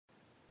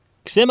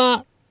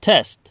XEMA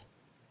test.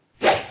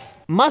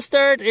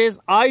 Mustard is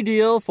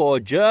ideal for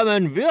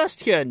German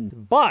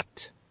Würstchen,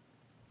 but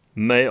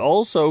may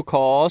also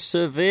cause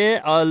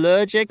severe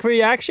allergic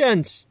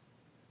reactions.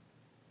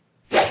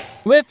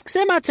 With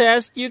XEMA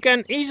test, you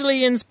can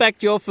easily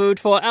inspect your food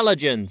for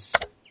allergens.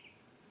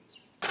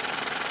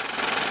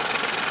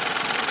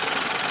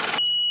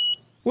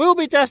 We'll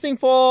be testing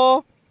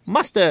for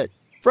mustard.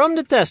 From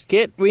the test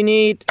kit, we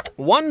need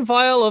 1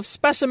 vial of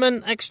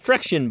specimen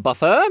extraction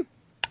buffer,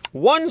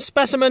 1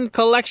 specimen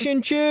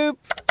collection tube,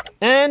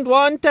 and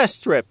 1 test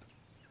strip.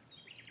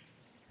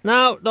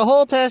 Now, the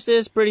whole test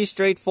is pretty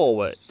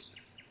straightforward.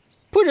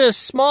 Put a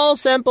small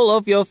sample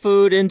of your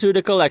food into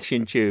the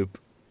collection tube.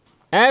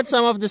 Add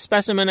some of the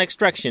specimen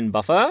extraction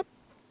buffer.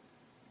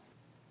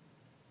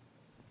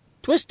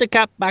 Twist the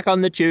cap back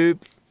on the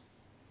tube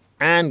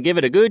and give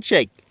it a good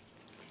shake.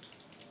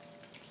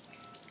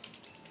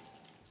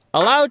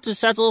 Allow it to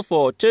settle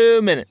for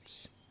 2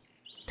 minutes.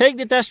 Take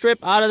the test strip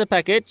out of the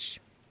package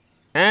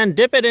and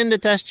dip it in the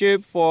test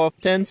tube for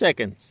 10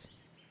 seconds.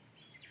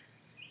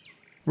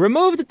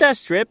 Remove the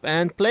test strip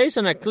and place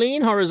on a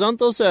clean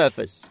horizontal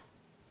surface.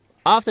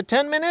 After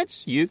 10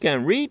 minutes, you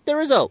can read the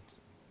result.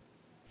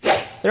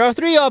 There are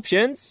 3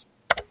 options.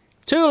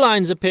 2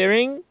 lines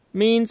appearing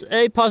means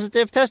a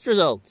positive test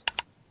result.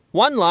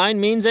 1 line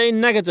means a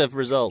negative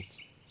result.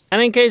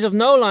 And in case of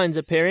no lines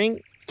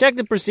appearing, check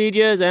the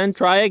procedures and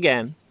try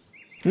again.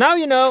 Now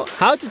you know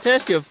how to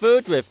test your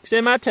food with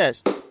XEMA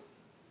test.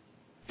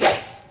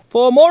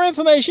 For more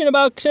information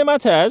about XEMA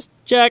test,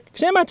 check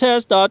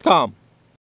xematest.com.